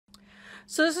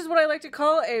So this is what I like to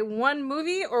call a one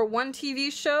movie or one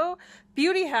TV show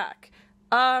beauty hack.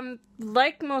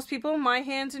 Like most people, my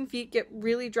hands and feet get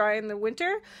really dry in the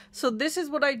winter, so this is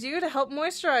what I do to help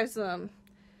moisturize them.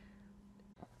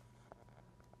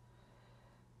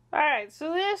 Alright,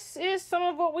 so this is some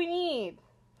of what we need.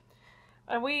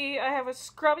 I have a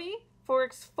Scrubbee for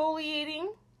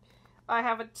exfoliating. I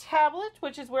have a tablet,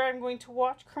 which is where I'm going to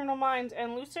watch Criminal Minds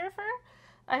and Lucifer.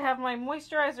 I have my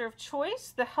moisturizer of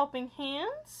choice, the Helping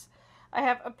Hands. I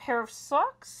have a pair of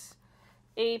socks,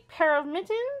 a pair of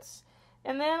mittens,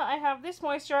 and then I have this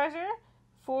moisturizer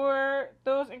for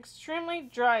those extremely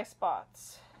dry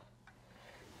spots.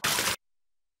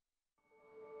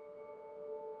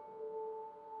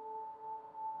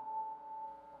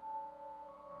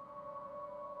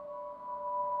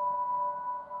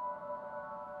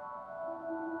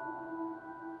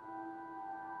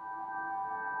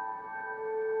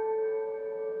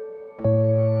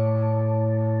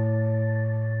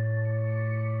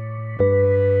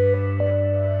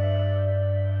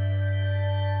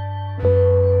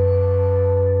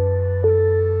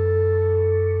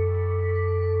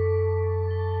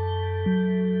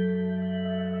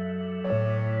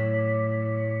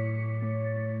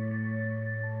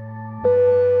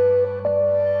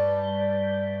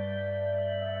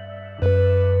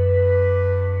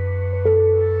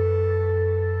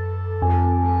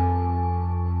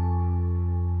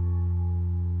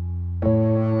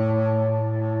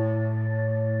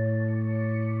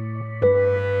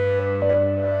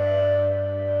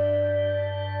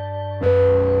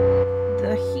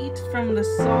 The heat from the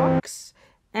socks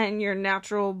and your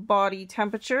natural body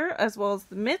temperature, as well as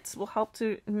the mitts, will help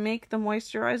to make the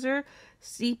moisturizer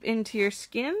seep into your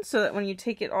skin so that when you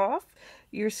take it off,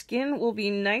 your skin will be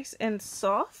nice and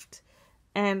soft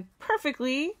and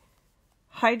perfectly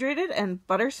hydrated and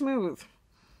butter smooth.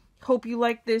 Hope you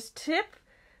like this tip,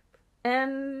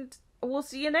 and we'll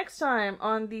see you next time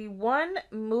on the One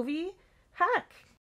Movie Hack.